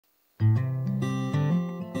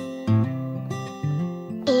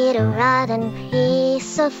a rotten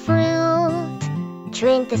piece of fruit.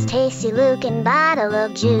 Drink this tasty looking bottle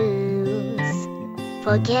of juice.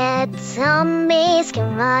 Forget zombies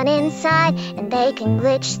can run inside, and they can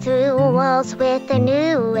glitch through walls with their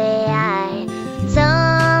new AI.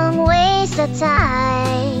 Don't waste the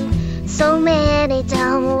time, so many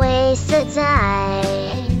don't waste the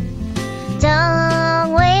time.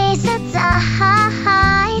 Don't waste the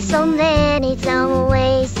time, so many don't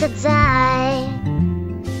waste the time.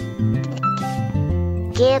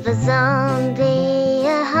 Give a zombie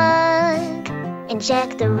a hug,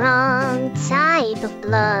 inject the wrong type of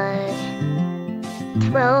blood.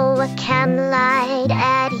 Throw a candlelight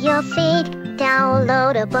at your feet,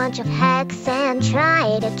 download a bunch of hacks and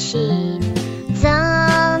try to cheat.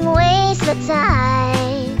 Don't waste the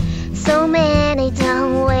time, so many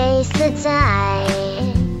don't waste the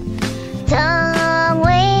time. Don't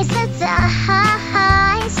waste the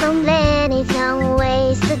time, so many don't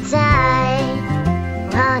waste the time.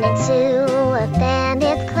 Run into a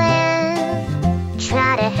bandit clan,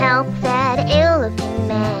 try to help that ill-looking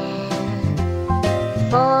man.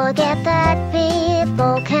 Forget that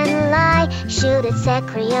people can lie, shoot a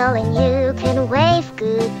sacrio and you can wave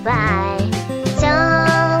goodbye.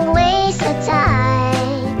 Don't waste the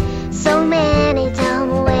time, so many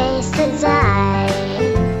don't waste the time.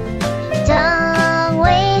 Don't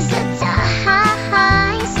waste the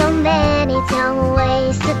time, so many don't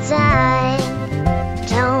waste the time.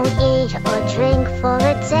 Don't eat or drink for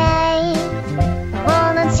a day,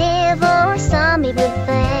 volunteer for a zombie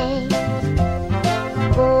buffet.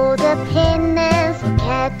 Pull the pin and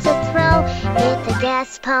forget to throw, hit the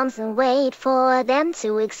gas pumps and wait for them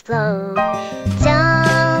to explode.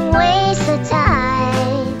 Don't waste the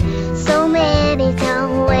time, so many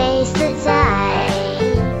don't waste the time.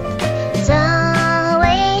 Don't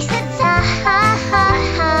waste the time,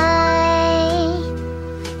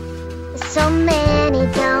 so many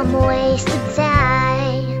don't waste the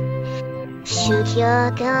time. Shoot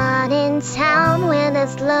your gun in town when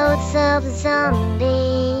there's loads of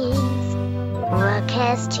zombies.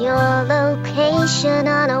 Broadcast your location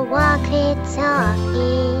on a walkie-talkie.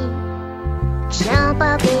 Jump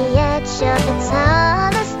off the edge of the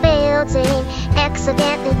tallest building.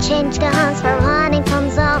 Accidentally change guns for running from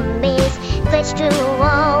zombies. Glitch through a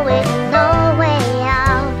wall with no way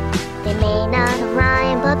out. They may not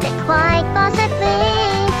rhyme, but they're quite possibly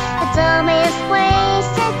the dumbest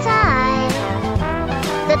wasted time.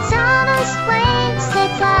 The dumbest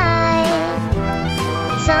wasted time.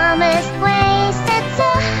 The dumbest wasted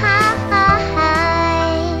time.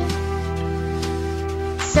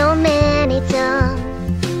 So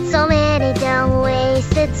many don't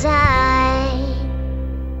waste the time.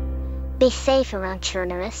 Be safe around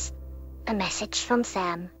journalists. A message from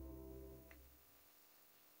Sam.